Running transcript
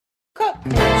cook.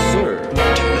 Serve.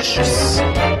 Delicious.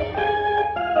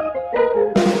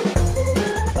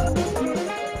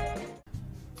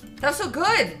 That's so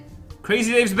good.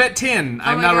 Crazy Dave's bet 10.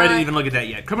 I'm my not ready God. to even look at that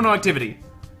yet. Criminal activity.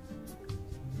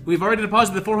 We've already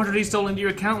deposited the 400 he stole into your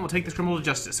account. We'll take this criminal to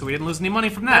justice, so we didn't lose any money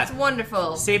from that. That's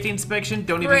wonderful. Safety inspection.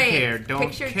 Don't Great. even care. Don't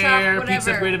Picture care. top,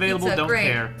 Pizza whatever. upgrade available. Pizza, don't great.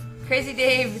 care. Crazy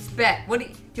Dave's bet. What do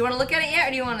you want to look at it yet,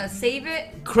 or do you want to save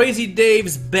it? Crazy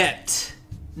Dave's bet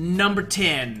number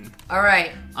 10. All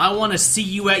right. I want to see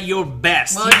you at your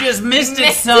best. Well, you just missed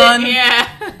it, son.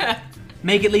 Yeah.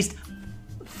 Make at least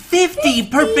 50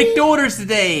 perfect orders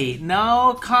today.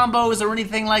 No combos or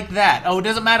anything like that. Oh, it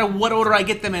doesn't matter what order I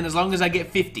get them in as long as I get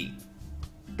 50.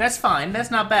 That's fine. That's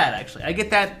not bad, actually. I get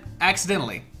that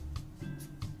accidentally.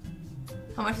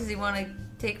 How much does he want to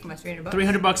take from us? 300 bucks?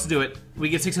 300 bucks to do it. We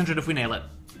get 600 if we nail it.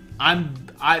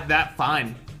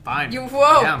 Fine.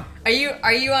 Whoa. Yeah.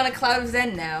 Are you on a cloud of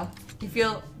zen now? You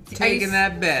feel Taking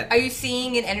that bet. Are you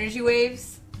seeing in energy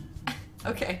waves?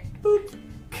 Okay. Boop.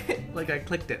 Good. Like I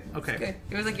clicked it. Okay. Good.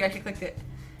 It was like you actually clicked it.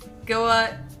 Go. All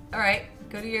right.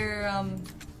 Go to your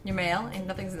mail, and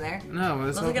nothing's in there. No,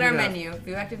 Let's look at our menu.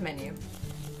 View active menu.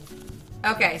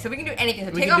 Okay, so we can do anything.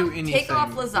 So take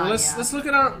off lasagna. Let's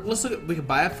look at. We could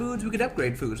buy foods. We could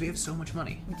upgrade foods. We have so much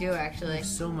money. We do actually.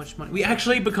 So much money. We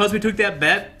actually, because we took that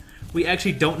bet, we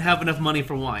actually don't have enough money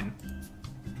for wine.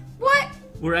 What?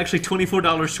 We're actually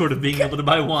 $24 short of being able to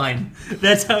buy wine.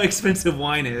 That's how expensive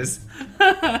wine is. Do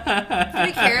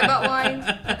we care about wine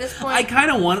at this point? I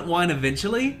kind of want wine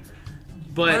eventually,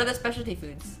 but What are the specialty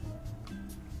foods?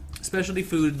 specialty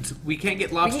foods, we can't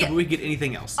get lobster, but we can get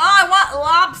anything else. Oh, I want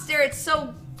lobster. It's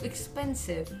so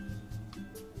expensive.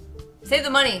 Save the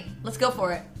money. Let's go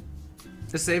for it.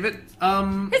 To save it,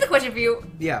 Here's a question for you.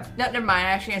 yeah. No, never mind.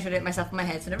 I actually answered it myself in my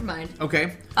head, so never mind.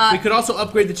 Okay. We could also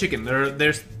upgrade the chicken.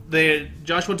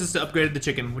 Josh wants us to upgrade the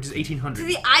chicken, which is To $1,800.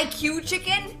 the IQ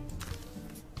chicken?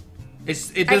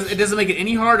 It doesn't make it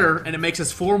any harder, and it makes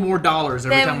us $4 more every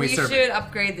Then time we serve should it.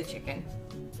 upgrade the chicken.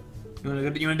 You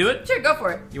wanna do it? Sure, go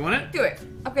for it. You want it? Do it.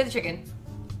 Upgrade the chicken.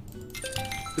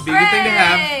 Would be a good thing to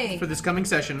Hooray! have for this coming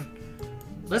session.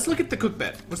 Let's look at the cook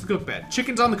bed. What's the cook bed?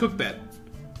 Chicken's on the cook bed.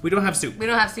 We don't have soup. We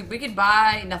don't have soup. We could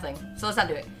buy nothing. So let's not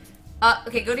do it.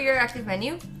 Okay, go to your active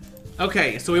menu.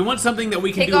 Okay, so we want something that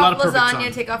we can Take do a lot off of perfects lasagna,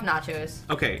 on. take off nachos.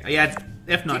 Okay, yeah,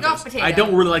 F nachos. off potato. I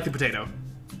don't really like the potato.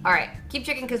 Alright, keep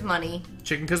chicken because money.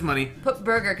 Chicken cause money. Put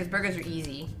burger because burgers are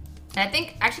easy. And I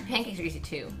think actually pancakes are easy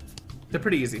too. They're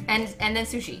pretty easy. And then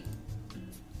sushi.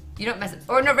 You don't mess it.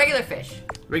 Or no, regular fish.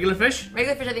 Regular fish?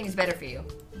 Regular fish I think is better for you.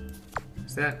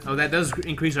 Is that? Oh, that does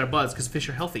increase our buzz because fish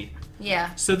are healthy.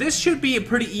 Yeah. So this should be a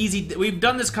pretty easy. We've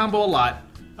done this combo a lot.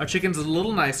 Our chicken's a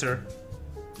little nicer.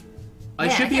 I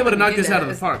Man, should be can't able to believe knock you did this that. out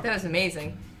of the park. That was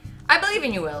amazing. I believe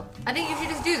in you, Will. I think you should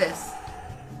just do this.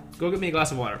 Go get me a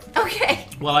glass of water Okay.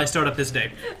 while I start up this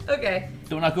day. Okay.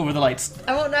 Don't knock over the lights.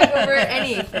 I won't knock over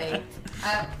anything.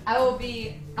 I will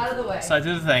be out of the way. So I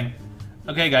do the thing.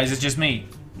 Okay, guys, it's just me.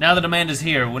 Now that Amanda's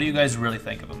here, what do you guys really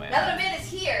think of Amanda? Now that Amanda's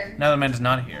here. Now that Amanda's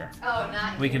not here, Oh,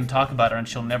 not we here. can talk about her and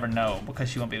she'll never know because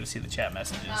she won't be able to see the chat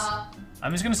messages.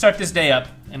 I'm just gonna start this day up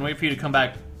and wait for you to come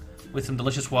back with some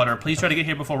delicious water. Please try to get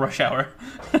here before rush hour.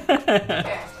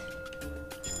 Okay.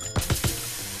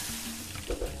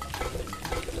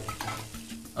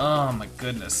 Oh my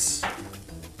goodness.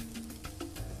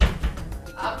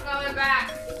 I'm coming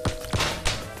back.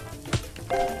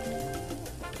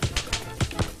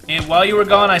 And while you were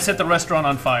gone, I set the restaurant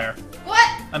on fire. What?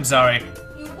 I'm sorry.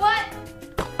 You what?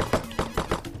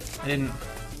 I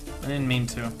didn't mean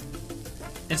to.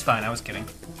 It's fine, I was kidding.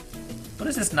 What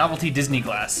is this novelty Disney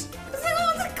glass? It's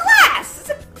a glass.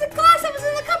 It's a glass that was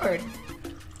in the cupboard.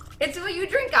 It's what you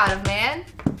drink out of, man.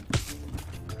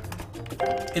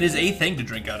 It is a thing to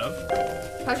drink out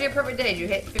of. How's your perfect day? Did you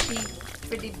hit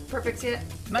 50 perfects yet?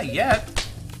 Not yet.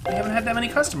 I haven't had that many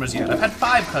customers yet. I've had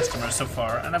 5 customers so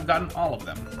far, and I've gotten all of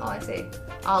them. Oh, I see.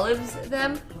 Olives,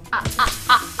 them?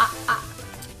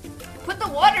 Put the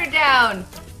water down.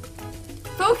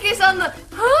 Focus on the...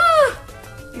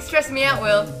 You stress me out,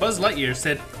 Will. Buzz Lightyear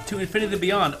said to infinity and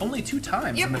beyond only 2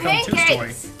 times Your in the film Toy Story.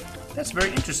 pancakes. That's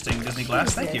very interesting, Disney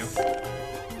Glass. Thank you.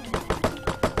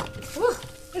 Whew.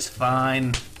 It's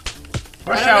fine.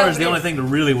 Rush don't know hour if is the it only is. thing to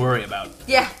really worry about.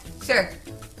 Yeah, sure.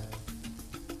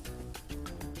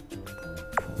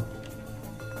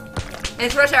 And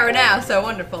it's rush hour now, so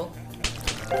wonderful.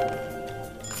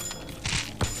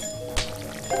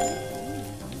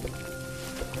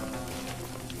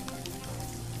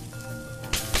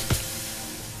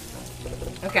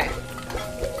 Okay.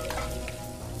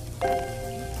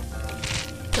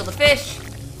 Kill the fish.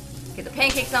 Get the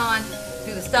pancakes on.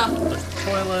 Do the stuff.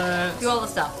 Toilet. Do all the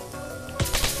stuff.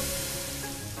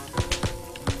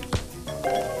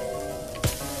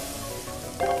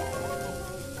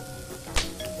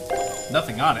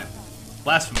 Nothing on it.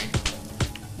 Blasphemy.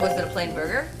 Was it a plain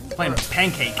burger? Plain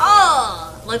pancake.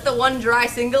 Oh! Like the one dry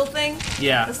single thing?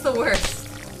 Yeah. That's the worst.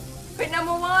 Wait,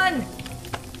 number 1!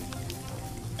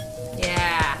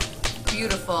 Yeah.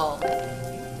 Beautiful.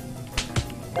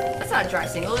 That's not a dry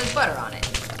single, there's butter on it.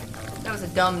 That was a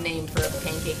dumb name for a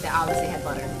pancake that obviously had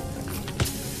butter.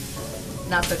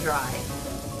 Not so dry.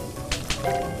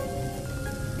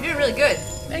 You're doing really good.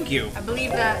 Thank you. I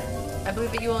believe that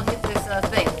you will hit this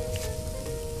thing.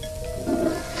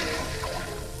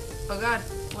 Oh god.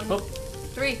 1, Oh.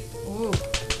 3. Ooh.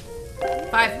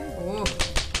 5. Ooh.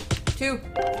 2.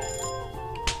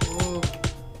 Ooh.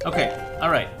 Okay,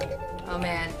 alright. Oh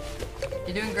man.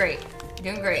 You're doing great.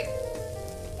 You're doing great.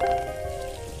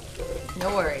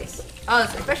 No worries. Oh,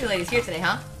 especially ladies here today,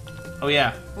 huh? Oh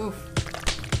yeah. Oof.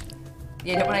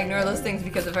 Yeah, don't want to ignore those things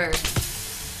because of her.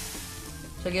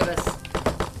 She'll give us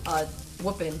a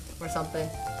whooping or something.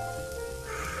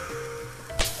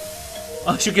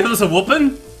 Oh, she'll give us a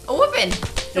whooping? A whooping!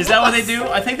 Is that what they do?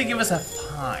 I think they give us a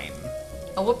fine.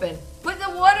 A whooping. Put the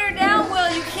water down, Will!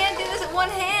 You can't do this with one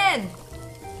hand!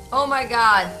 Oh my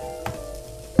god.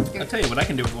 I'll tell you what I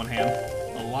can do with one hand.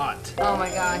 A lot. Oh my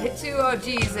god. Hit 2. Oh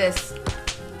Jesus.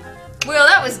 Will,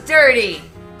 that was dirty!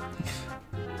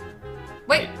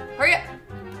 Wait, hurry up!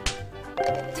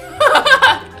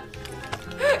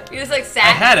 You just like sat. I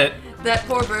had it. That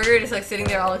poor burger just like sitting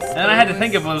there all exposed. And I had to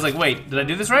think of it. I was like, wait, did I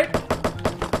do this right?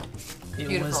 It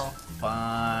Beautiful. was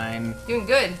fine. Doing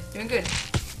good. Doing good.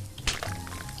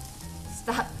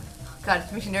 Stop. God,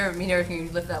 it makes me nervous when you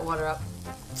lift that water up.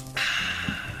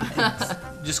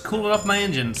 Just cooling off my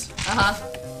engines. Uh-huh.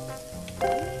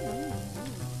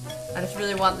 I just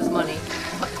really want this money.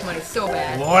 I want this money so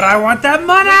bad. Lord, I want that We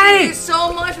money! can do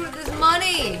so much with this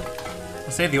money!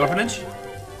 I'll save the orphanage?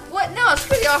 What? No,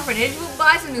 screw the orphanage. We'll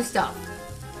buy some new stuff.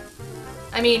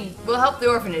 I mean, we'll help the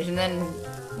orphanage and then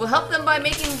we'll help them by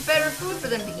making better food for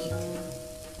them to eat.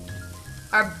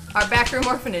 Our backroom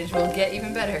orphanage will get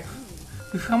even better.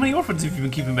 How many orphans have you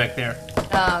been keeping back there?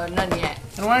 None yet.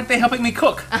 And why aren't they helping me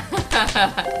cook?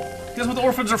 That's what the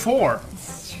orphans are for.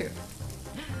 It's true.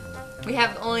 We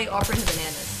have only orphan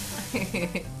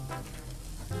bananas.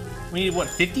 We need, what,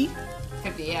 50?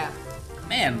 50, yeah.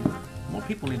 Man, more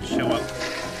people need to show up.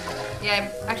 Yeah,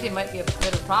 actually it might be a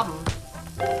bit of a problem.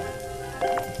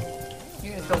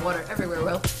 You're gonna spill water everywhere,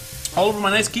 Will. All over my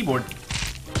nice keyboard.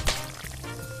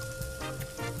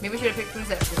 Maybe we should have picked foods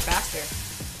that were faster.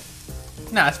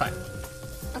 Nah, it's fine.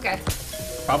 Okay.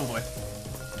 Probably.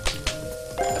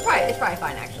 It's probably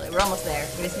fine, actually. We're almost there.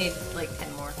 We just need, like,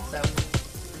 10 more, so...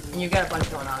 And you've got a bunch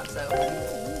going on, so...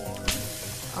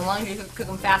 As long as you cook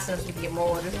them fast enough so you can get more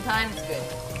orders in time, it's good.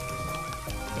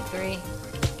 Okay, 3.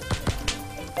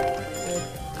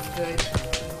 Good.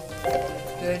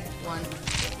 Good. 1.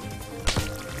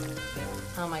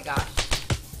 Oh my gosh.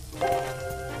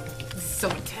 This is so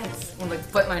intense. I'm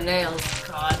like, bite my nails.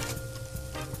 God.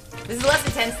 This is less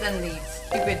intense than the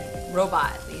stupid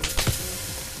robot, at least.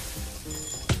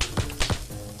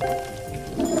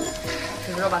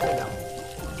 Because robots are dumb.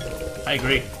 I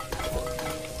agree.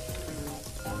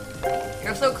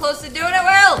 You're so close to doing it,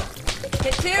 Will!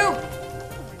 Hit 2!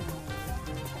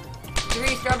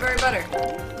 3 strawberry butter.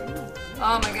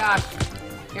 Oh my gosh.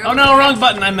 Oh no, wrong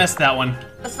button. I messed that one.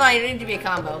 That's fine, it didn't need to be a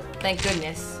combo. Thank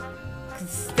goodness.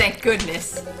 'Cause thank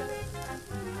goodness.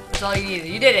 That's all you needed.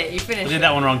 You did it. You I finished did it.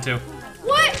 that one wrong too.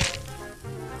 What?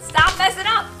 Stop messing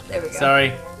up! There we go.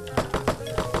 Sorry.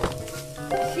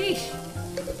 Sheesh.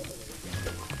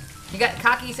 You got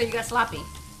cocky, so you got sloppy.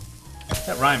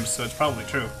 That rhymes, so it's probably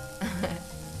true.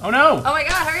 Oh no! Oh my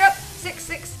god, hurry up!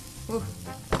 6. Woo.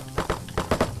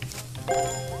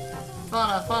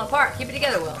 Falling apart. Keep it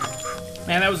together, Will.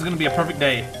 Man, that was gonna be a perfect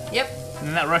day. Yep. And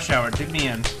then that rush hour took me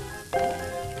in. I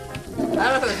don't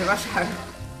know if it was a rush hour.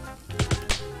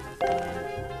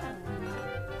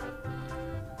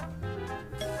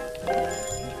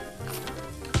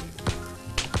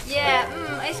 Yeah,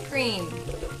 ice cream.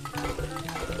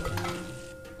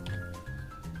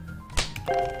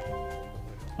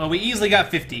 Well, we easily got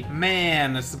 50.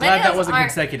 Man, I'm glad that wasn't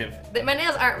consecutive. My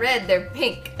nails aren't red, they're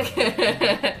pink.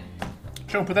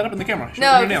 Show, put that up in the camera. Show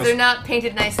No, your because nails. they're not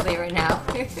painted nicely right now.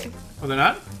 Oh, they're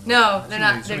not? No, they're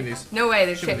not. Show me these. No way,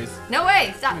 they're Show me chipped. these. No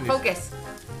way, stop, Show me these. focus.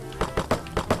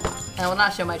 I will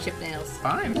not show my chipped nails.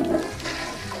 Fine.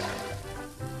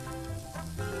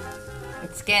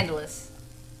 It's scandalous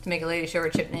to make a lady show her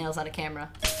chipped nails on a camera.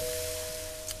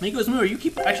 Migos Moo, are you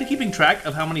actually keeping track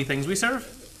of how many things we serve?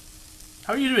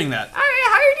 How are you doing that? How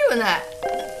are you doing that?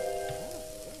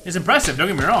 It's impressive, don't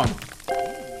get me wrong.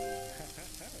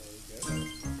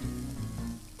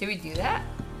 Did we do that?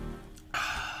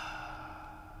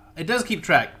 It does keep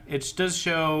track. It does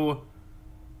show,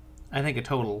 I think, a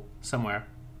total somewhere.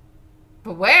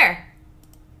 But where?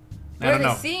 I Where don't are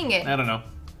know. they seeing it? I don't know.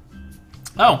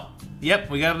 Oh, yep,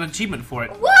 we got an achievement for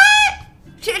it. What?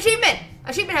 Achievement!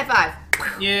 Achievement high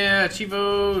five. Yeah,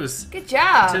 Chivos. Good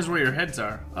job. It says where your heads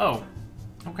are. Oh,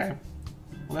 okay.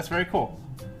 Well, that's very cool.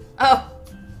 Oh.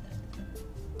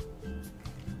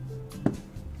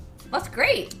 That's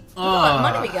great. Look at what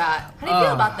money we got. How do you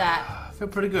feel about that? I feel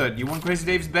pretty good. You won Crazy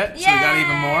Dave's bet, so we got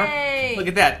even more. Yay! Look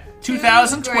at that.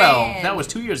 2012. $2,000. That was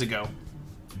 2 years ago.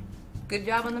 Good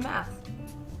job on the math.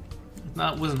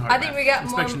 No, it wasn't hard. I think we got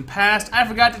more- Inspection passed. I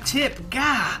forgot to tip.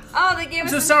 Gah! Oh, they gave I'm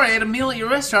us so a- sorry. I had a meal at your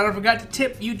restaurant. I forgot to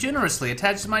tip you generously.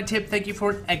 Attached to my tip, thank you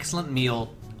for an excellent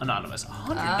meal. Anonymous.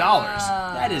 $100.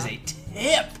 That is a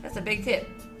tip. That's a big tip.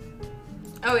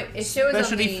 Oh, it shows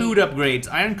Specialty on the... food upgrades.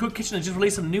 Iron Cook Kitchen has just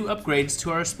released some new upgrades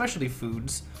to our specialty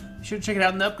foods. Be sure to check it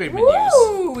out in the upgrade menus.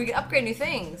 Woo! We can upgrade new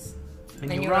things.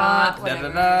 Menu Menu rock, rock, da da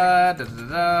whatever. da da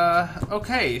da da.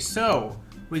 Okay, so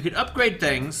we could upgrade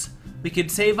things. We could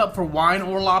save up for wine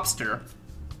or lobster.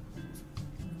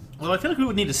 Well, I feel like we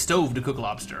would need a stove to cook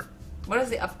lobster. What does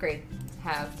the upgrade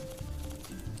have?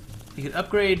 You could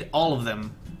upgrade all of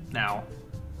them now.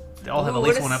 They all have Ooh, at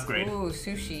least what one is- upgrade. Ooh,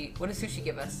 sushi. What does sushi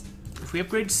give us? If we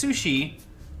upgrade sushi,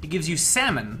 it gives you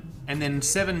salmon, and then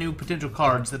 7 new potential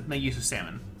cards that make use of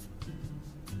salmon.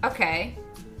 Okay.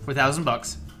 For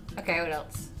 $1,000. Okay, what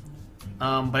else?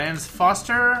 Bananas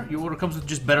Foster, your order comes with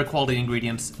just better quality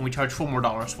ingredients, and we charge $4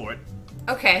 more for it.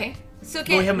 Okay. Still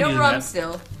Well, we can't... haven't No used rum that.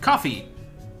 still. Coffee.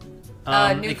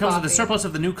 New it comes with the coffee. surplus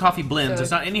of the new coffee blends. So-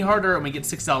 It's not any harder, and we get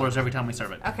 $6 every time we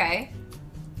serve it. Okay.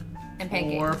 And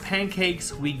pancakes. For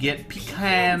pancakes, we get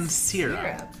pecan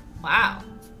syrup. Wow.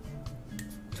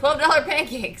 $12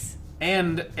 pancakes.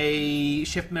 And a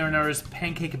Chef Marinare's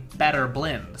pancake batter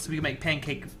blend. So we can make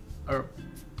pancake... or...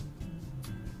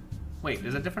 Wait,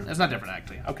 is that different? It's not different,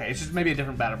 actually. Okay, it's just maybe a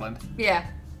different batter blend. Yeah.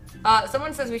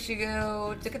 Someone says we should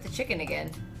go look at the chicken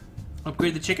again.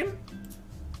 Upgrade the chicken?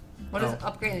 What does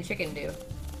Oh. upgrading the chicken do?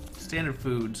 Standard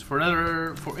foods. For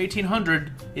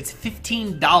 1800, it's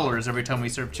 $15 every time we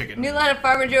serve chicken. New line of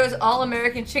Farmer Joe's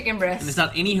All-American Chicken Breast. And it's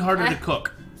not any harder to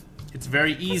cook. It's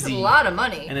very That's easy. a lot of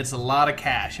money. And it's a lot of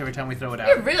cash every time we throw it out.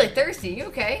 You're really thirsty. You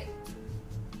okay?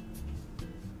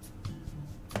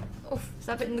 Oof,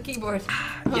 stop hitting the keyboard.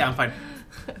 Yeah, I'm fine.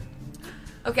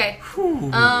 Okay. Whew.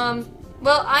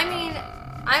 Well, I mean,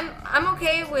 I'm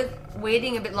okay with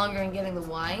waiting a bit longer and getting the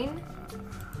wine.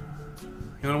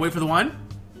 You want to wait for the wine?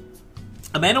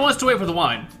 Amanda wants to wait for the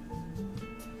wine.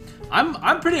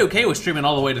 I'm pretty okay with streaming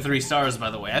all the way to 3 stars.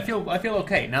 By the way, I feel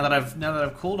okay now that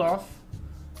I've cooled off.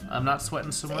 I'm not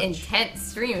sweating so much. Intense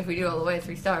stream if we do all the way to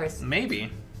 3 stars.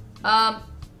 Maybe.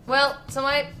 Well, so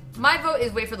my vote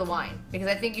is wait for the wine because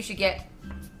I think you should get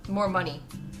more money.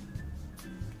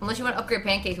 Unless you want to upgrade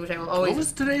pancakes, which I will always. What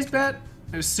was today's bet?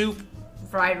 It was soup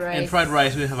Fried rice. and fried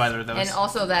rice. We don't have either of those. And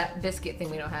also that biscuit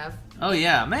thing we don't have. Oh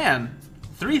yeah, man.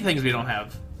 3 things we don't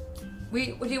have. Do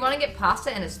you want to get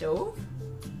pasta and a stove?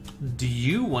 Do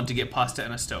you want to get pasta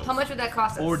and a stove? How much would that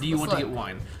cost us? Or do you want Let's to look. get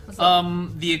wine? Let's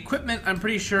look. The equipment I'm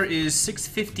pretty sure is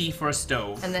 $6.50 for a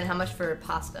stove. And then how much for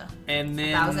pasta? And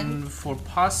then 1,000? for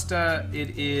pasta,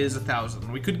 it is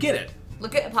 1,000. We could get it.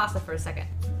 Look at pasta for a second.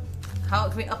 How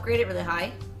can we upgrade it really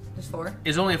high? Just 4.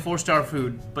 It's only a 4-star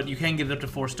food, but you can get it up to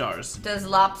 4 stars. Does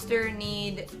lobster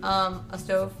need a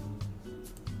stove?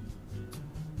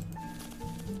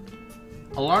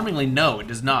 Alarmingly, no, it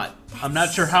does not. I'm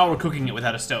not sure how we're cooking it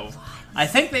without a stove. I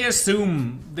think they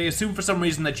assume for some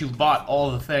reason that you've bought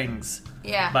all the things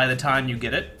Yeah. by the time you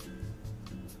get it.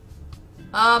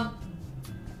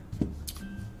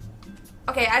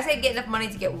 Okay, I say get enough money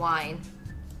to get wine.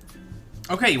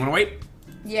 Okay, you want to wait?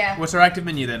 Yeah. What's our active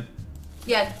menu then?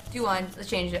 Yeah, do wine. Let's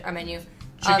change our menu.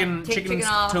 Chicken, Take chicken's chicken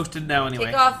off. toasted now anyway.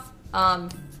 Take off.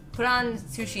 Put on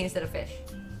sushi instead of fish.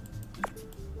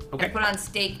 Okay, And put on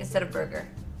steak instead of burger.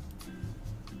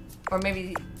 Or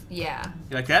maybe, yeah.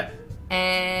 you like that?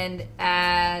 And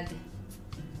add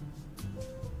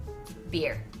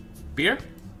beer. Beer?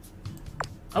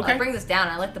 I'll Okay. bring this down.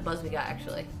 I like the buzz we got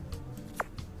actually.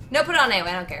 No, put it on anyway.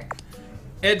 I don't care.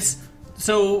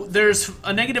 So there's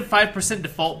a negative 5%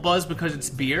 default buzz because it's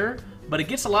beer, but it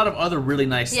gets a lot of other really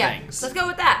nice Yeah. things. Let's go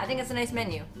with that. I think it's a nice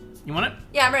menu. You want it?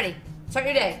 Yeah, I'm ready. Start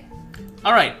your day.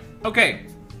 All right. Okay.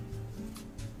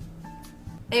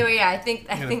 Anyway, yeah, I think.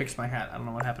 I'm gonna fix my hat. I don't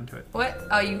know what happened to it. What?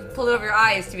 Oh, you pulled it over your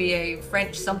eyes to be a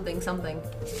French something something.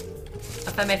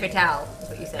 A femme fatale is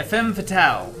what you said. Femme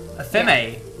fatale. A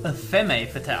femme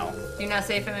fatale. Do you not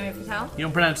say femme fatale? You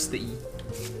don't pronounce the E.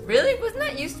 Really? Wasn't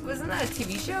that a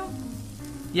TV show?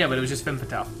 Yeah, but it was just femme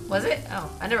fatale. Was it?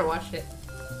 Oh, I never watched it.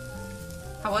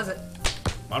 How was it?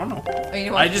 I don't know. Oh,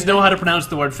 you know I just know how to pronounce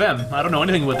the word femme. I don't know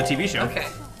anything about the TV show. Okay.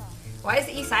 Why is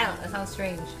the E silent? That sounds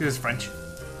strange. Because it's French.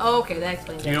 Oh, okay, that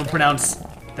explains it. You don't pronounce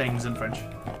things in French.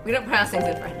 We don't pronounce things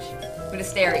in French. We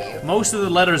just stare at you. Most of the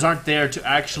letters aren't there to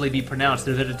actually be pronounced.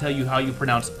 They're there to tell you how you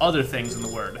pronounce other things in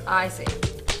the word. I see.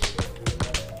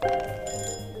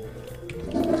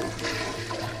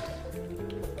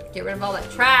 Get rid of all that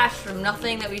trash from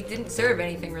nothing that we didn't serve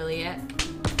anything really yet.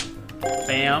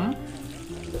 Bam.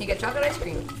 You got chocolate ice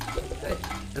cream. Good.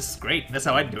 This is great. That's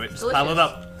how I do it. Just Delicious. pile it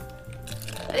up.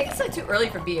 I think it's like too early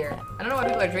for beer. I don't know why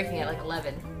people are drinking at like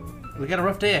 11. We got a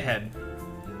rough day ahead.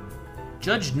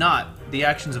 Judge not the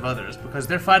actions of others, because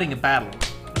they're fighting a battle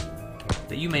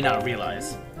that you may not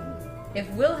realize. If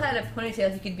Will had a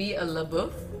ponytail, he could be a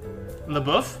LaBeouf.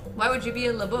 LaBeouf? Why would you be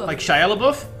a LaBeouf? Like Shia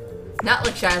LaBeouf? Not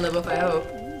like Shia LaBeouf, I hope.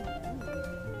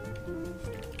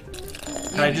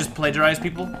 Can I just plagiarize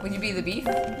people? Would you be the beef?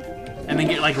 And then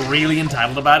get like really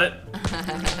entitled about it?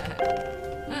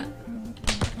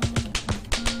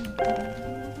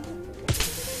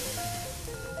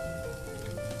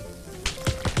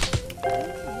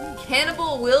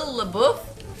 Cannibal Will LaBeouf?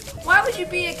 Why would you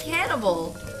be a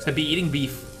cannibal? To be eating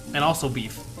beef, and also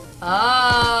beef.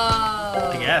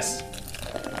 Oh. I guess.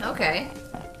 Okay.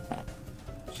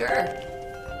 Sure.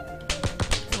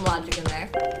 Some logic in there.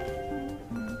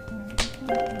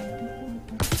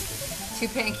 2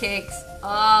 pancakes.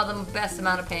 Oh, the best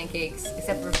amount of pancakes.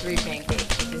 Except for 3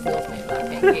 pancakes, which is the ultimate amount of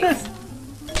pancakes.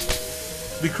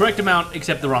 The correct amount,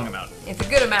 except the wrong amount. It's a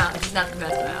good amount, it's just not the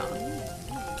best amount.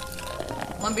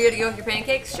 1 beer to go with your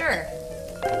pancakes? Sure.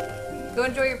 Go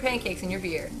enjoy your pancakes and your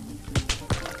beer.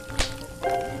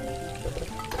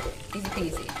 Easy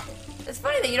peasy. It's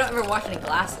funny that you don't ever wash any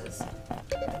glasses.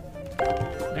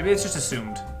 Maybe it's just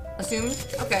assumed. Assumed?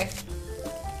 Okay.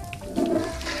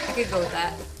 I could go with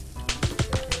that.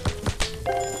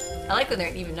 I like when they're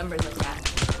in even numbers like that.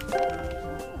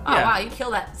 Oh Yeah. wow, you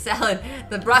killed that salad.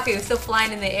 The broccoli was still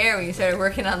flying in the air when you started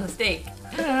working on the steak.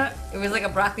 It was like a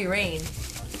broccoli rain.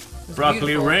 It was Broccoli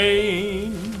beautiful.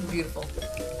 rain. Beautiful.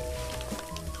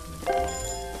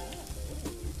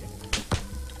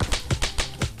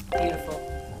 Beautiful.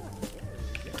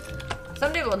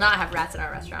 Someday we'll not have rats in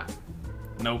our restaurant.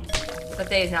 Nope. But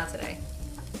day is not today.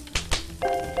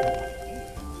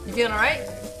 You feeling alright?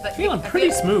 Feeling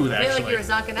pretty smooth, I feel like actually. you were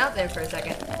zonking out there for a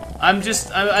second. I'm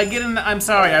just, I get in, I'm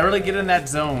sorry, I really get in that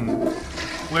zone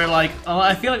where like,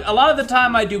 I feel like a lot of the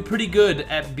time I do pretty good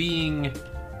at being,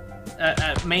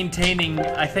 at maintaining,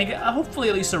 I think, hopefully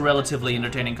at least a relatively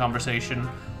entertaining conversation,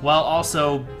 while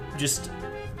also just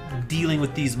dealing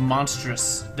with these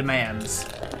monstrous demands.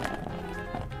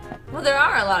 Well, there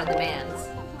are a lot of demands.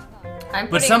 I'm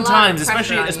But putting sometimes, a lot of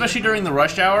pressure on you. especially during the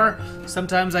rush hour,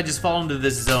 sometimes I just fall into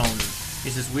this zone.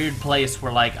 It's this weird place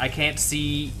where like I can't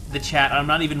see the chat. I'm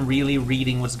not even really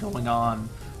reading what's going on.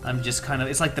 I'm just kind of,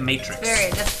 it's like the Matrix.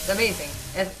 That's amazing.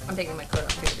 I'm taking my coat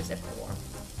off too, just if it's warm.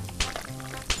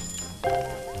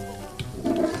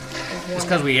 It's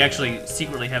because we actually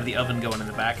secretly have the oven going in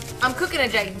the back. I'm cooking a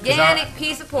gigantic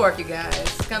piece of pork, you guys.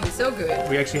 It's gonna be so good.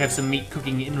 We actually have some meat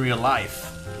cooking in real life.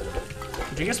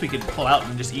 Which I guess we could pull out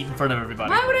and just eat in front of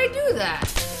everybody. Why would I do that?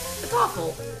 It's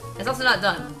awful. It's also not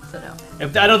done, so no.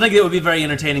 I don't think it would be very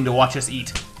entertaining to watch us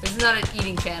eat. This is not an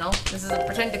eating channel. This is a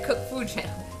pretend to cook food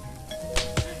channel.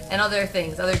 And other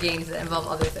things, other games that involve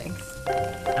other things.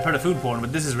 I've heard of food porn,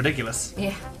 but this is ridiculous.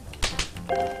 Yeah.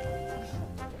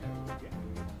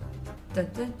 Dun,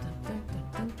 dun, dun, dun,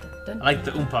 dun, dun, dun. I like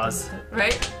the oompas.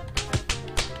 Right?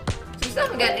 So we still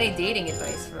haven't got any dating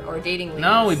advice or dating leads.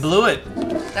 No, we blew it.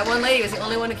 That one lady was the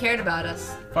only one who cared about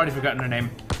us. I've already forgotten her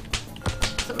name.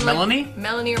 Something Melanie? Like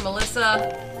Melanie or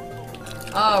Melissa.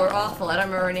 Oh, we're awful. I don't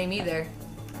remember her name either.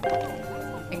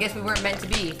 I guess we weren't meant to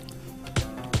be.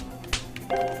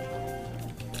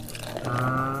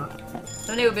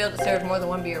 Someday we'll be able to serve more than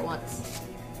 1 beer at once.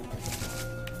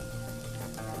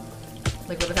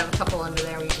 Like we would have a couple under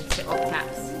there where you can fit all the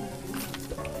taps.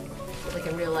 Like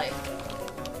in real life.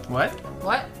 What?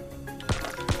 What?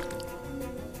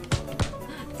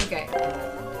 It's okay.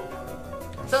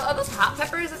 So are those hot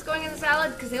peppers that's going in the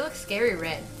salad? Because they look scary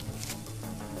red.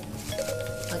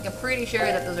 Like I'm pretty sure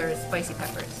that those are spicy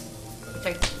peppers. Which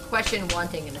I question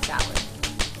wanting in a salad.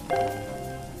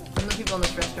 Some of the people in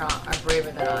this restaurant are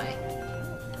braver than I.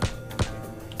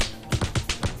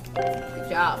 Good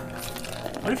job.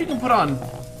 What if you can put on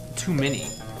too many?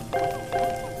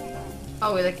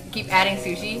 Oh, we like keep adding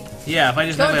sushi? Yeah, if I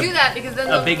just Don't have do that because then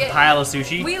a they'll big get... pile of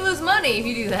sushi. We lose money if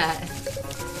you do that.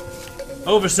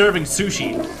 Over-serving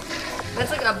sushi. That's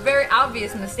like a very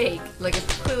obvious mistake. Like it's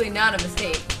clearly not a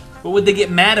mistake. But would they get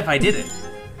mad if I did it?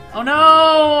 Oh no,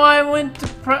 I went to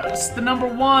press the number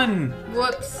 1.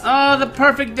 Whoops. Oh, the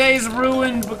perfect day's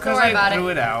ruined because worry I about threw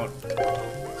it out.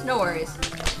 No worries.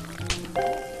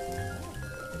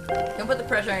 Don't put the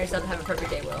pressure on yourself to have a perfect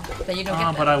day, Will. Then you don't get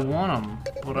them. But I want them.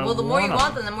 Well, the more you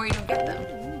want them, the more you don't get them.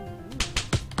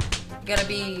 You gotta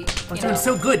be, I'm doing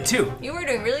so good, too. You were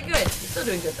doing really good. You're still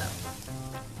doing good, though.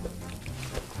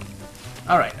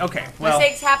 Alright, okay, well...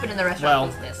 Mistakes happen in the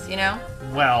restaurant business, you know?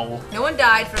 Well... No one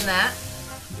died from that.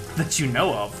 That you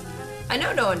know of. I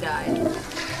know no one died.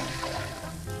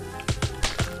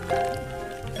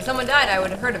 If someone died, I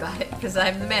would have heard about it, because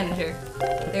I'm the manager.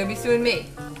 They would be suing me.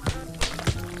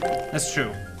 That's true.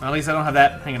 Well, at least I don't have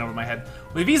that hanging over my head.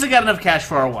 We've easily got enough cash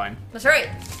for our wine. That's right.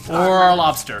 Or our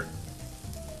lobster.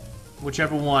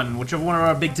 Whichever one of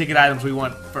our big ticket items we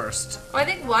want first. Oh, I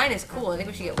think wine is cool. I think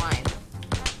we should get wine.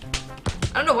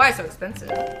 I don't know why it's so expensive.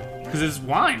 Because it's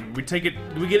wine. We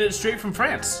get it straight from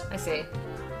France. I see.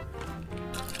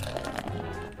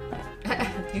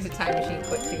 Use a time machine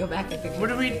quick to go back and fix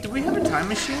it. Do we have a time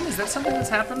machine? Is that something that's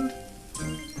happened?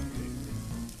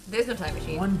 There's no time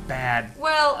machine. One bad.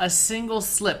 Well, a single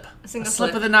slip. A single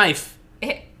slip slip. of the knife.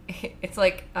 It's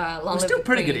like long. We're still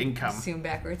pretty good income. Zoom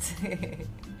backwards.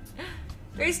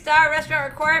 3-star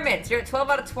restaurant requirements. You're at 12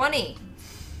 out of 20.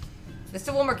 There's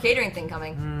still one more catering thing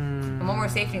coming. And one more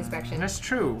safety inspection. That's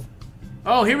true.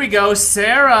 Oh, here we go,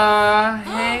 Sarah.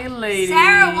 Hey, lady.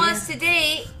 Sarah wants to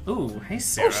date. Ooh, hey,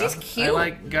 Sarah. Oh, she's cute. I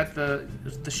got the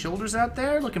shoulders out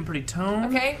there, looking pretty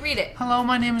toned. Okay, read it. Hello,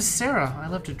 my name is Sarah. I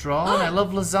love to draw and I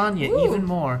love lasagna even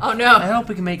more. Oh no. I hope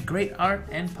we can make great art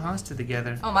and pasta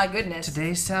together. Oh my goodness.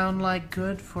 Today sound like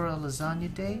good for a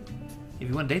lasagna date? If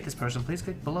you want to date this person, please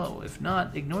click below. If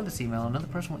not, ignore this email. Another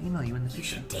person will email you in the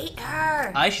future. You should date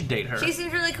her. I should date her. She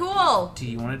seems really cool. Do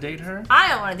you want to date her? I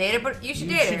don't want to date her, but you should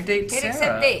date her. You should date Hit Sarah.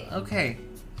 accept date. Okay.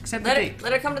 Accept the date.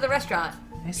 Let her come to the restaurant.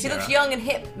 Hey, She Sarah. looks young and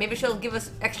hip. Maybe she'll give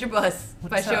us extra buzz by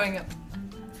What's up? showing up.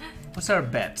 What's our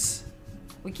bets?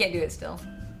 We can't do it still.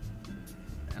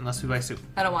 Unless we buy soup.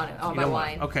 I don't want it. I'll You buy don't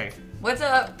wine. want- Okay. What's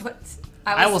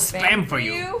I will spam for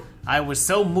you. I was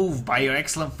so moved by your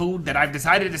excellent food that I've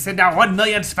decided to send out 1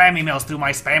 million spam emails through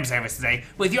my spam service today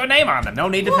with your name on them. No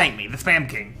need to thank me, the Spam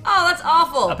King. Oh, that's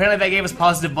awful. Apparently that gave us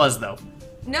positive buzz, though.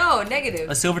 No,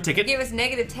 negative. A silver ticket. It gave us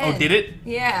negative 10. Oh, did it?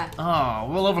 Yeah.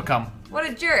 Oh, we'll overcome. What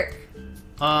a jerk.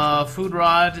 Food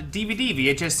rod, DVD,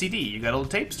 VHS CD. You got old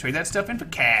tapes? Trade that stuff in for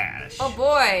cash. Oh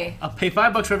boy. I'll pay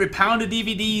 $5 for every pound of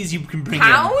DVDs you can bring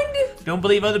Pound? in. Don't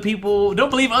believe other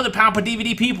pound per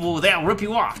DVD people. They'll rip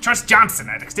you off. Trust Johnson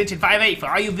at extension 58 for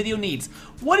all your video needs.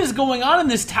 What is going on in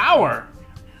this tower?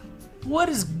 What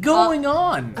is going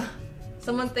on?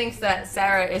 Someone thinks that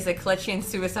Sarah is a Kletchian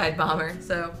suicide bomber,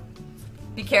 so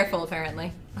be careful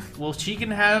apparently. Well, she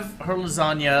can have her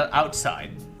lasagna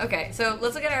outside. Okay, so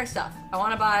let's look at our stuff. I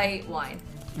want to buy wine.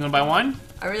 You want to buy one?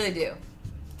 I really do.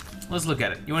 Let's look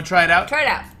at it. You want to try it out? Try it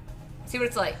out. See what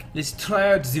it's like. Let's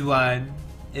try out the wine.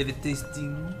 Every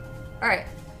tasting. Alright,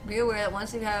 be aware that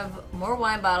once you have more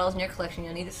wine bottles in your collection,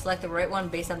 you'll need to select the right one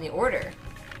based on the order.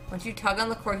 Once you tug on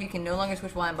the cork, you can no longer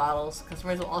switch wine bottles.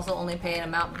 Customers will also only pay an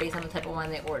amount based on the type of wine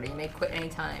they order. You may quit any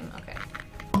time. Okay.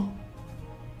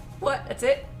 What? That's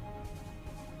it?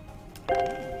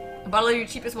 A bottle of your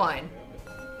cheapest wine.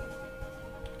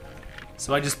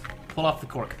 So I just pull off the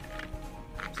cork.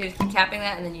 So you just keep tapping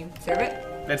that and then you serve it?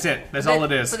 That's it. That's all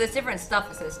it is. But there's different stuff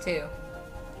it says too.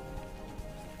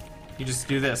 You just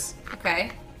do this.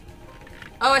 Okay.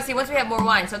 Oh, I see. Once we have more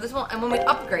wine, so this one, and when we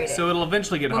upgrade it. So it'll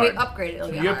eventually get when hard. we upgrade it, it'll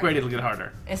get If you hard. upgrade it, it'll get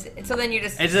harder. So then you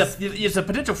just. It's a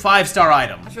potential 5-star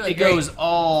item. That's really it great. goes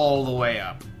all the way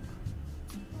up.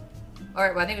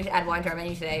 Alright, well I think we should add wine to our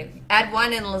menu today. Add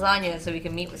wine and lasagna so we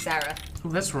can meet with Sarah. Ooh,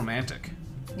 that's romantic.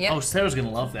 Yep. Oh, Sarah's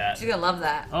gonna love that. She's gonna love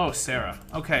that. Oh, Sarah.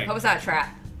 Okay. Hope it's not a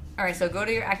trap. Alright, so go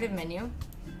to your active menu.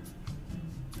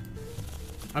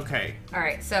 Okay.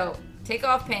 Alright, so take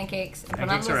off pancakes and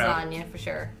Pancakes put are on out. lasagna for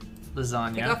sure.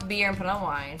 Lasagna. Take off beer and put on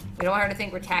wine. We don't want her to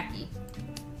think we're tacky.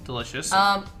 Delicious.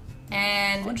 And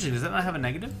Oh, interesting. Does that not have a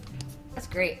negative? that's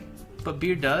great. But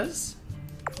beer does?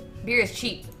 Beer is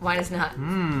cheap, wine is not.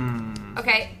 Mmm.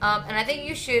 Okay, and I think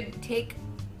you should take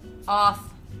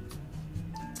off.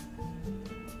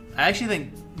 I actually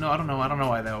think... No, I don't know. I don't know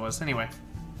why that was. Anyway.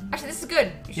 Actually, this is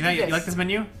good. You should do You this. like this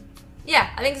menu? Yeah,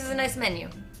 I think this is a nice menu.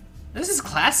 This is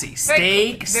classy.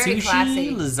 Very- Steak, very sushi,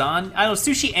 classy. lasagna. I know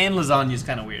sushi and lasagna is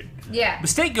kind of weird. Yeah. But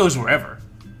steak goes wherever.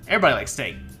 Everybody likes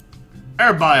steak.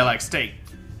 Everybody likes steak.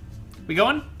 We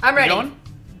going? I'm ready. We going?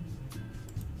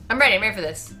 I'm ready. I'm ready for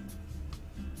this.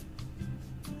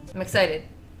 I'm excited.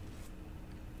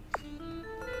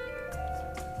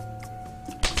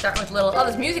 Start with little. Oh,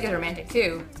 this music is romantic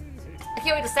too.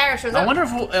 can't wait till Sara shows up. I wonder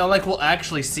if we'll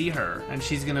actually see her, and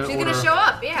she's gonna She's order... gonna show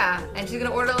up, yeah. And she's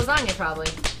gonna order lasagna, probably.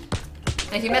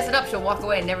 And if you mess it up, she'll walk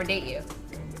away and never date you.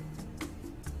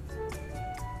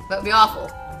 That would be awful.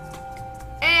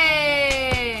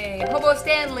 Hey! Hobo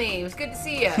Stanley, it was good to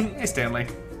see you. Hey, Stanley.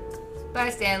 Bye,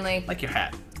 Stanley. Like your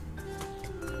hat.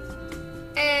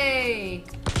 Hey!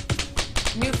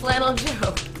 New Flannel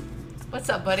Joe. What's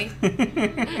up, buddy?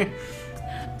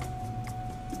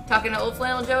 Talking to old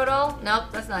Flannel Joe at all? Nope,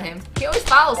 that's not him. He always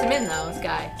follows him in, though, this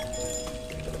guy.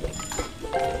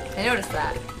 I noticed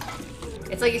that.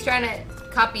 It's like he's trying to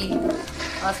copy... Oh,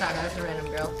 that's not her, that's a random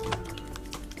girl.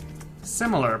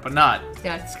 Similar, but not.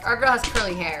 Yeah, our girl has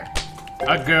curly hair.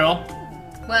 A girl.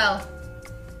 Well...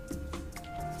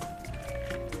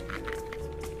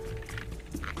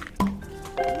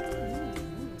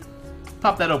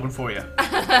 Pop that open for you.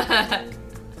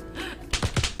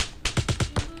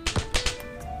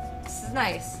 This is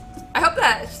nice. I hope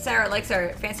that Sara likes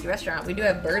our fancy restaurant. We do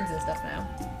have birds and stuff now.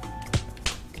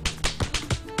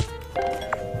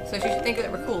 So she should think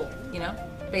that we're cool, you know?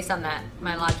 Based on that,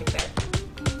 my logic there.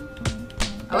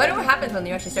 I wonder what happens when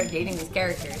you actually start dating these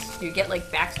characters. Do you get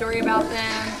like backstory about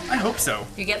them? I hope so.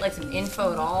 Do you get like some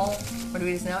info at all? Or do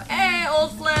we just know, hey,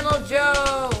 old Flannel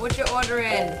Joe, what you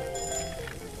ordering?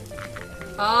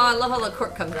 Oh, I love how the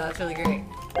cork comes out. It's really great.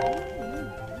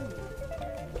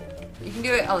 You can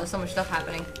do it. Oh, there's so much stuff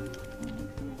happening.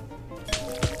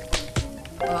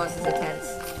 Oh, this is intense.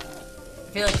 I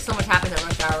feel like so much happens at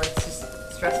rush hour. It's just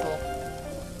stressful.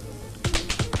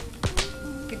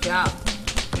 Good job.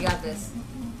 You got this.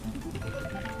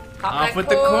 Pop Off that with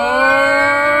the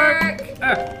cork!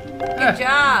 Good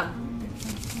job.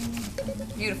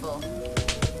 Beautiful.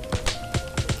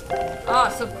 Oh,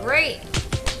 so great.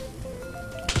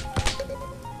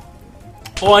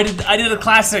 Oh, I did a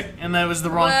classic, and that was the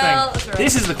wrong thing. That's right.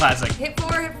 This is the classic. Hit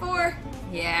four.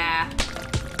 Yeah.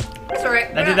 That's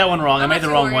alright. I did that one wrong. I made the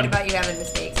wrong one. I'm not too worried about you having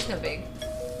mistakes. It's no big.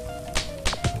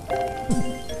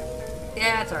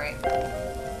 Yeah, it's alright.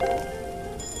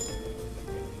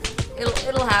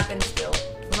 It'll happen still.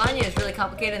 Lasagna is really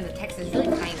complicated and the text is really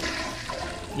tiny.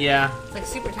 Yeah. It's like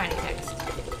super tiny text.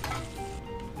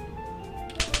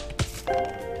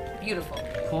 Beautiful.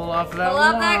 Pull off that Pull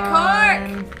off that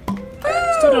wine. cork!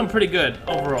 Still doing pretty good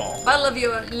overall. Bottle of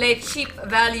your Le Cheap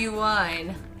value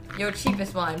wine. Your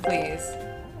cheapest wine, please.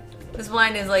 This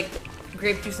wine is like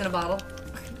grape juice in a bottle.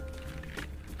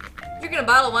 Drinking a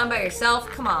bottle of wine by yourself?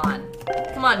 Come on.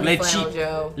 Come on, New Flannel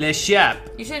Joe. Le Chap.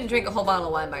 You shouldn't drink a whole bottle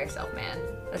of wine by yourself, man.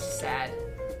 That's just sad.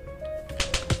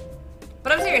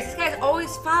 But I'm serious, this guy's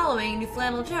always following New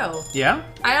Flannel Joe. Yeah?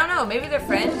 I don't know, maybe they're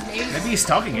friends, maybe he's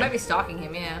stalking he him. might be stalking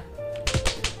him, yeah.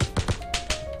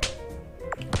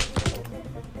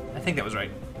 I think that was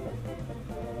right.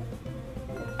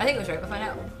 I think it was right, we'll find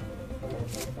out.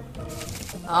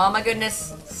 Oh my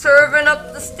goodness, serving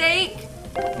up the steak!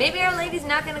 Maybe our lady's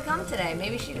not gonna come today.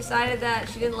 Maybe she decided that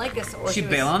she didn't like us, or She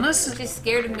bail on us? She's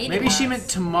scared of meeting Maybe us. she meant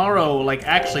tomorrow, like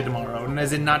actually tomorrow, and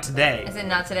as in not today. As in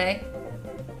not today?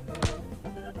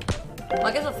 Well,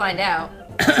 I guess we'll find out.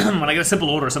 When I get a simple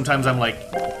order, sometimes I'm like,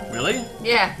 really?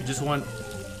 Yeah. You just want...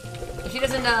 If she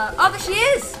doesn't, oh, but she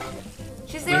is!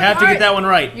 She's there We have to get that one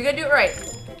right. You gotta do it right.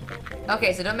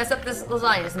 Okay, so don't mess up this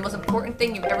lasagna. It's the most important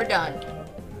thing you've ever done.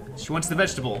 She wants the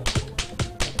vegetable.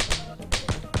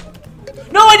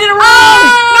 No, I did it wrong!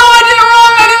 No, I did it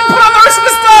wrong! I didn't put on the rest of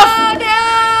the stuff! Oh,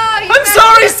 no! I'm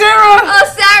sorry, Sara! Oh,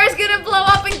 Sarah's gonna blow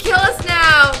up and kill us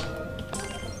now!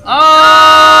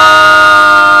 Oh,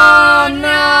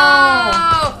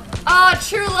 no! Oh,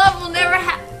 true love will never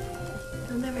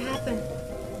It'll never happen.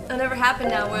 It'll never happen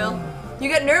now, Will. You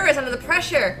got nervous under the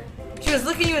pressure. She was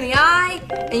looking you in the eye,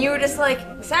 and you were just like,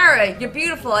 Sara, you're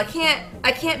beautiful. I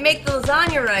can't make the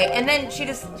lasagna right. And then she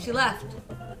left.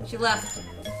 She left.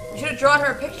 You should have drawn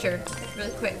her a picture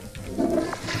really quick.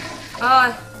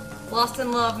 Oh, lost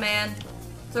in love, man.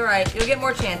 It's alright. You'll get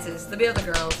more chances. There'll be other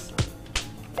girls.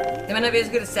 They might not be as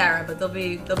good as Sara, but they'll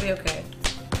be okay.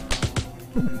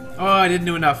 Oh, I didn't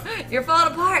do enough. You're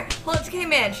falling apart. Well, it's okay,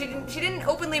 man. She didn't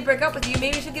openly break up with you.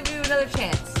 Maybe she'll give you another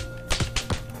chance.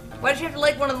 Why did you have to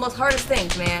like one of the most hardest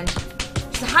things, man?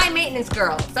 She's a high maintenance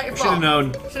girl. It's not your fault. Should've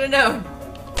known. Should've known.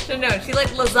 Should've known. She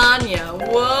liked lasagna.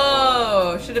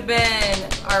 Whoa. Should've been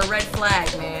our red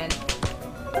flag, man.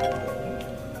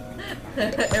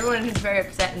 Everyone is very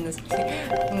upset in the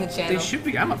channel. They should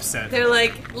be. I'm upset. They're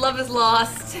like, love is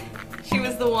lost. She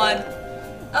was the one.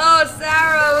 Oh,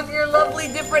 Sara, with your lovely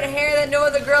different hair that no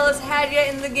other girl has had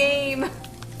yet in the game.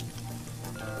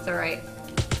 It's alright.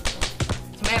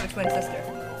 She might have a twin sister.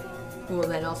 Who will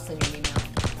then also send you an email.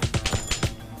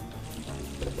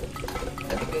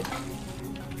 That'd be good.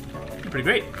 Pretty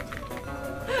great.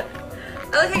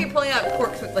 I like how you're pulling out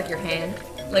corks with like your hand.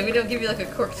 Like we don't give you like a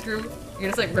corkscrew. You're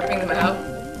just like ripping them out.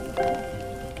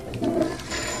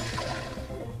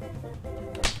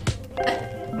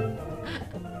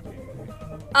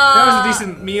 That was a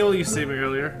decent meal you saved me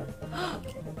earlier.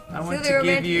 I want to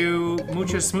give you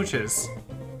muchas smooches.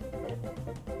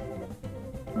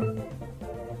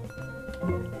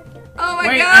 Oh my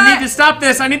Wait, god! I need to stop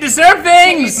this! I need to serve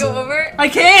things! Can you go over? I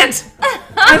can't!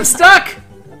 I'm stuck!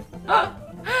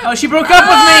 Oh, she broke up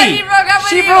with me! She broke up with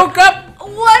She you. broke up!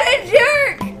 What a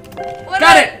jerk!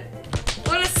 Got it!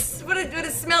 What a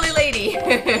smelly lady.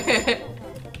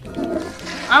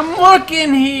 I'm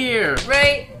working here!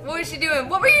 Right? What was she doing?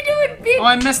 What were you doing, bitch? Oh,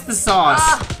 I missed the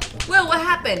sauce. Will, what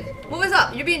happened? What was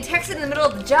up? You're being texted in the middle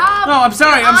of the job? No, I'm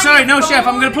sorry, You're I'm on sorry. your No, chef,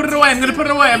 I'm phone gonna put it away. I'm gonna put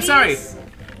it away. I'm sorry. texting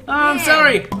Oh, I'm Man.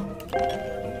 sorry.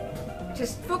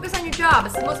 Just focus on your job.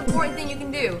 It's the most important thing you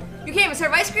can do. You can't even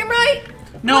serve ice cream right?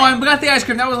 No, I got the ice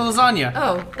cream. That was lasagna.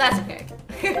 Oh, that's okay.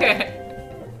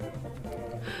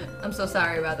 I'm so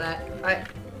sorry about that.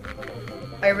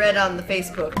 I read on the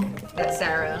Facebook that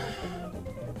Sarah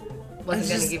wasn't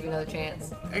gonna give you another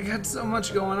chance. I got so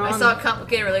much going on. I saw a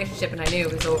complicated relationship and I knew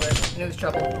it was over. I knew it was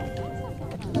trouble.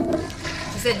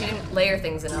 She said you didn't layer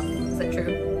things enough. Is that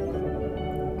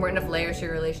true? Weren't enough layers to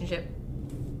your relationship?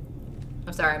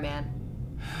 I'm sorry, man.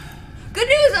 Good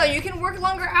news though, you can work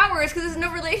longer hours because there's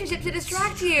no relationship to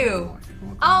distract you.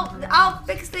 I'll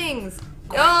fix things.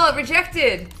 Oh,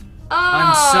 rejected. Oh,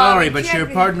 I'm sorry, but your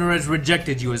rejected. partner has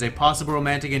rejected you as a possible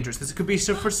romantic interest. This could be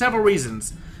for several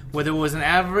reasons. Whether it was an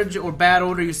average or bad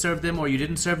order you served them, or you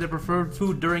didn't serve their preferred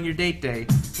food during your date day,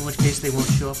 in which case they won't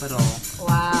show up at all.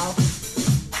 Wow.